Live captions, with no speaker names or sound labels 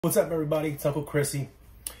What's up, everybody? It's Uncle Chrissy.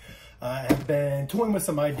 I have been toying with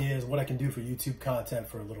some ideas what I can do for YouTube content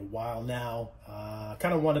for a little while now.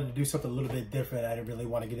 Kind of wanted to do something a little bit different. I didn't really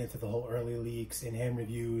want to get into the whole early leaks, in-hand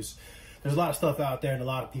reviews. There's a lot of stuff out there and a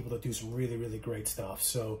lot of people that do some really, really great stuff.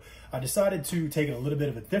 So I decided to take it a little bit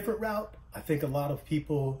of a different route. I think a lot of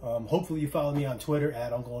people, hopefully you follow me on Twitter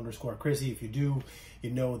at Uncle_Chrissy. If you do, you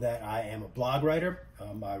know that I am a blog writer.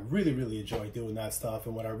 I really, really enjoy doing that stuff.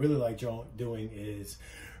 And what I really like doing is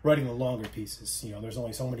writing the longer pieces. You know, there's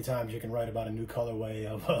only so many times you can write about a new colorway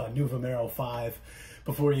of a new Vomero 5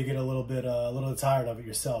 before you get a little tired of it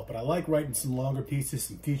yourself. But I like writing some longer pieces,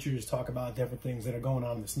 some features, talk about different things that are going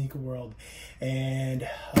on in the sneaker world. And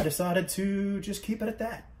I decided to just keep it at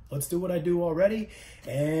that. Let's do what I do already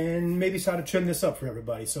and maybe try to trim this up for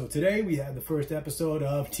everybody. So today we have the first episode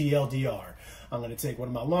of TLDR. I'm going to take one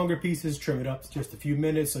of my longer pieces, trim it up to just a few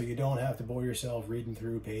minutes so you don't have to bore yourself reading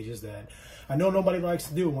through pages that I know nobody likes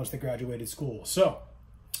to do once they graduated school. So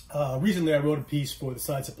recently I wrote a piece for the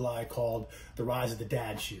Side Supply called The Rise of the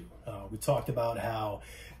Dad Shoe. We talked about how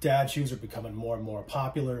dad shoes are becoming more and more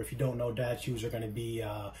popular. If you don't know, dad shoes are going to be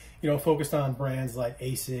focused on brands like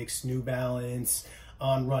ASICS, New Balance.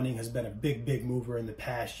 On Running has been a big mover in the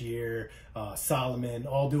past year. Salomon,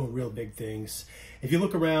 all doing real big things. If you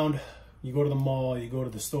look around, you go to the mall, you go to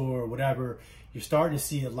the store, whatever, you're starting to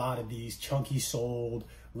see a lot of these chunky soled,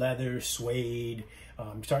 leather, suede.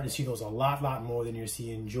 You're starting to see those a lot more than you're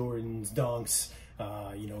seeing Jordans, Dunks,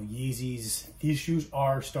 Yeezys. These shoes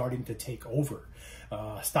are starting to take over.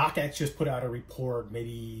 StockX just put out a report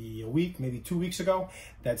maybe a week, maybe 2 weeks ago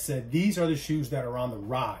that said these are the shoes that are on the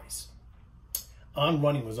rise. On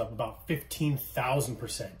Running was up about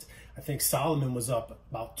 15,000%. I think Salomon was up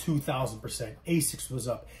about 2,000%. ASICS was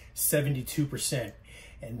up 72%.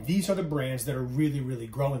 And these are the brands that are really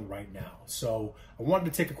growing right now. So I wanted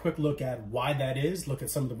to take a quick look at why that is, look at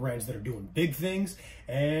some of the brands that are doing big things,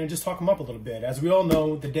 and just talk them up a little bit. As we all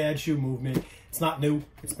know, the dad shoe movement, it's not new.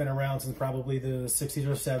 It's been around since probably the 60s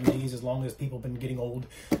or 70s, as long as people have been getting old.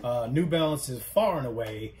 New Balance is far and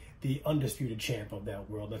away the undisputed champ of that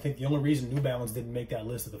world. I think the only reason New Balance didn't make that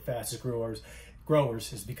list of the fastest growers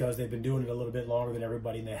is because they've been doing it a little bit longer than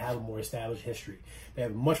everybody and they have a more established history. They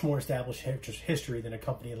have a much more established history than a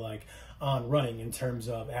company like On Running in terms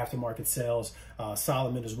of aftermarket sales.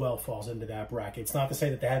 Salomon as well falls into that bracket. It's not to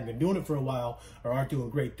say that they haven't been doing it for a while or aren't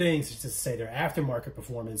doing great things. It's just to say their aftermarket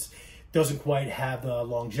performance doesn't quite have the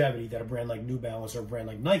longevity that a brand like New Balance or a brand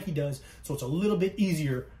like Nike does. So it's a little bit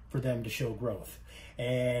easier for them to show growth.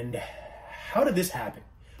 And how did this happen?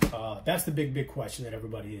 That's the big question that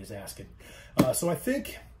everybody is asking. So I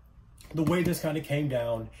think the way this kind of came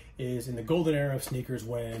down is in the golden era of sneakers,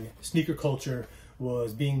 when sneaker culture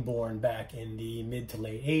was being born back in the mid to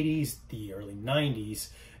late 80s, the early 90s.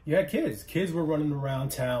 You had kids. Kids were running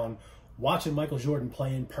around town watching Michael Jordan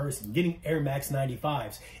play in person, getting Air Max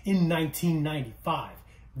 95s in 1995.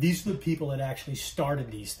 These are the people that actually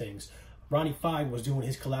started these things. Ronnie Fieg was doing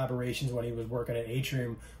his collaborations when he was working at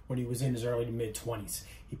Atrium when he was in his early to mid 20s.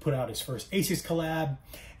 He put out his first ASICS collab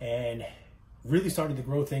and really started to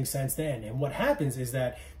grow things since then. And what happens is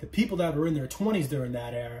that the people that were in their 20s during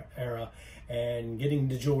that era and getting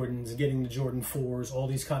the Jordans, getting the Jordan 4s, all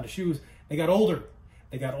these kind of shoes, they got older.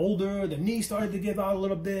 They got older, the knee started to give out a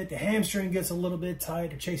little bit, the hamstring gets a little bit tight,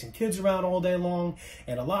 they're chasing kids around all day long,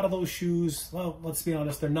 and a lot of those shoes, well, let's be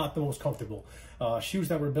honest, they're not the most comfortable. Shoes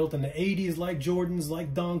that were built in the 80s, like Jordans,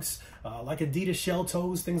 like Dunks, like Adidas Shell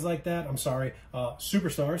Toes, things like that,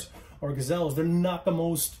 Superstars or Gazelles, they're not the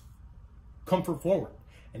most comfort forward.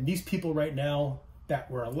 And these people right now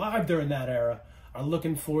that were alive during that era are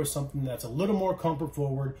looking for something that's a little more comfort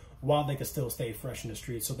forward while they can still stay fresh in the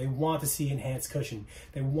street. So they want to see enhanced cushion.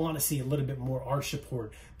 They want to see a little bit more arch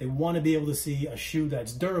support. They want to be able to see a shoe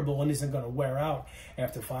that's durable and isn't going to wear out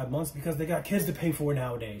after 5 months because they got kids to pay for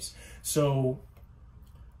nowadays. So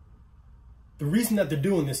the reason that they're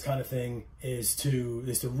doing this kind of thing is to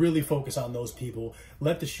really focus on those people,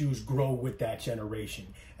 let the shoes grow with that generation.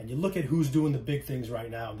 And you look at who's doing the big things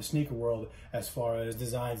right now in the sneaker world as far as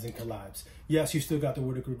designs and collabs. Yes, you still got the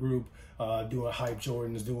Whitaker Group doing hype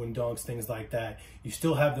Jordans, doing Dunks, things like that. You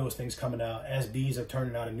still have those things coming out. SBs are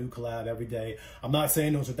turning out a new collab every day. I'm not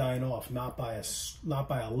saying those are dying off, not by a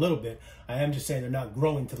little bit. I am just saying they're not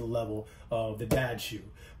growing to the level of the dad shoe.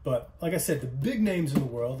 But like I said, the big names in the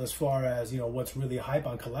world, as far as what's really hype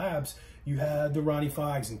on collabs, you have the Ronnie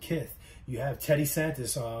Fiegs and Kith. You have Teddy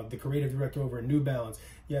Santis, the creative director over at New Balance.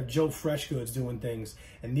 You have Joe Freshgoods doing things,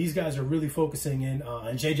 and these guys are really focusing in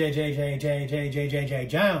on Jjjjound.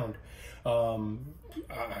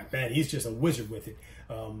 Man, he's just a wizard with it.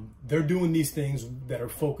 They're doing these things that are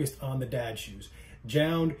focused on the dad shoes.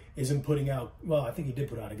 Jjjjound isn't putting out, well, I think he did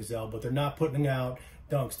put out a Gazelle, but they're not putting out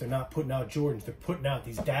Dunks. They're not putting out Jordans. They're putting out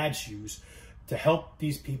these dad shoes to help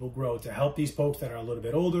these people grow, to help these folks that are a little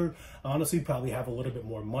bit older, honestly, probably have a little bit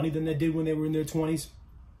more money than they did when they were in their 20s.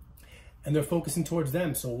 And they're focusing towards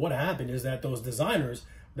them. So what happened is that those designers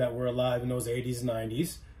that were alive in those 80s and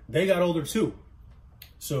 90s, they got older too.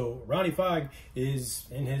 So Ronnie Fogg is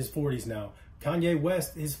in his 40s now. Kanye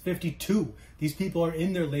West is 52. These people are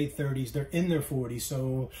in their late 30s. They're in their 40s.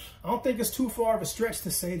 So I don't think it's too far of a stretch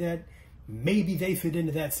to say that maybe they fit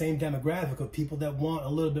into that same demographic of people that want a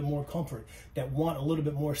little bit more comfort, that want a little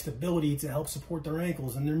bit more stability to help support their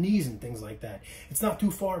ankles and their knees and things like that. It's not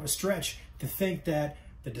too far of a stretch to think that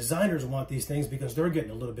the designers want these things because they're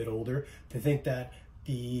getting a little bit older, to think that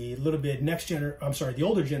the the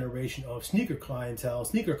older generation of sneaker clientele,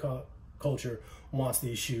 culture wants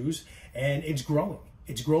these shoes, and it's growing.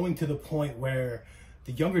 It's growing to the point where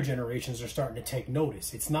the younger generations are starting to take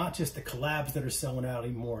notice. It's not just the collabs that are selling out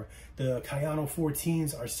anymore. The Kayano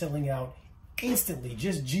 14s are selling out instantly.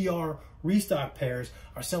 Just GR restock pairs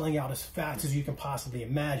are selling out as fast as you can possibly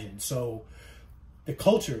imagine. So the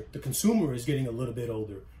culture, the consumer is getting a little bit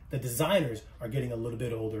older. The designers are getting a little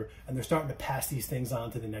bit older, and they're starting to pass these things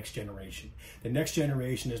on to the next generation. The next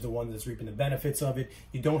generation is the one that's reaping the benefits of it.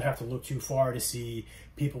 You don't have to look too far to see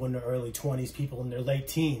people in their early 20s, people in their late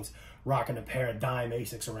teens, rocking a pair of dime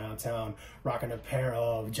ASICS around town, rocking a pair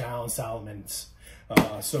of Jjjjound Salomons.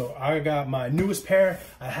 So I got my newest pair.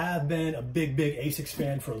 I have been a big ASICS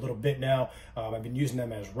fan for a little bit now. I've been using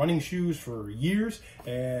them as running shoes for years,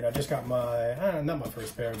 and I just got my, not my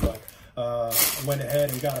first pair, but went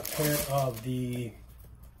ahead and got a pair of the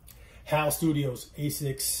HAL Studios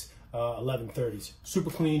ASICS 1130s. Super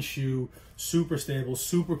clean shoe, super stable,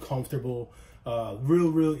 super comfortable.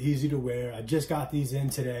 Real easy to wear. I just got these in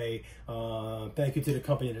today. Thank you to the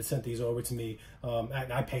company that sent these over to me.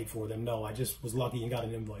 I paid for them. No, I just was lucky and got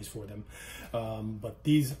an invoice for them. But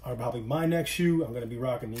these are probably my next shoe. I'm going to be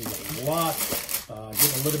rocking these a lot,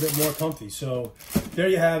 getting a little bit more comfy. So there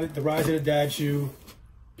you have it, the rise of the dad shoe.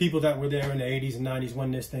 People that were there in the 80s and 90s when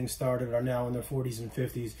this thing started are now in their 40s and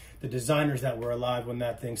 50s. The designers that were alive when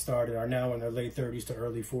that thing started are now in their late 30s to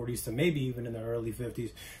early 40s to maybe even in their early 50s.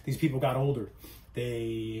 These people got older.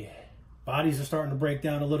 Bodies are starting to break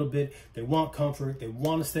down a little bit. They want comfort. They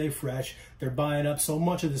want to stay fresh. They're buying up so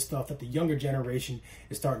much of this stuff that the younger generation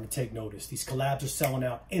is starting to take notice. These collabs are selling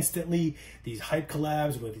out instantly. These hype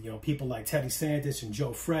collabs with people like Teddy Santis and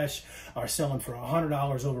Joe Fresh are selling for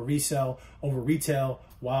 $100 over retail,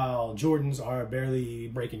 while Jordans are barely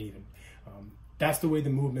breaking even. That's the way the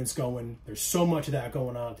movement's going. There's so much of that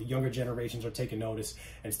going on. The younger generations are taking notice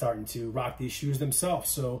and starting to rock these shoes themselves.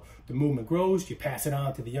 So the movement grows, you pass it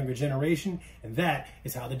on to the younger generation, and that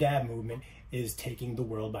is how the dad movement is taking the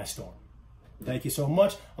world by storm. Thank you so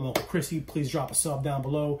much. I'm Uncle Chrissy. Please drop a sub down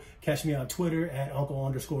below. Catch me on Twitter at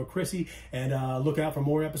Uncle_Chrissy, and look out for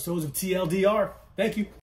more episodes of TLDR. Thank you.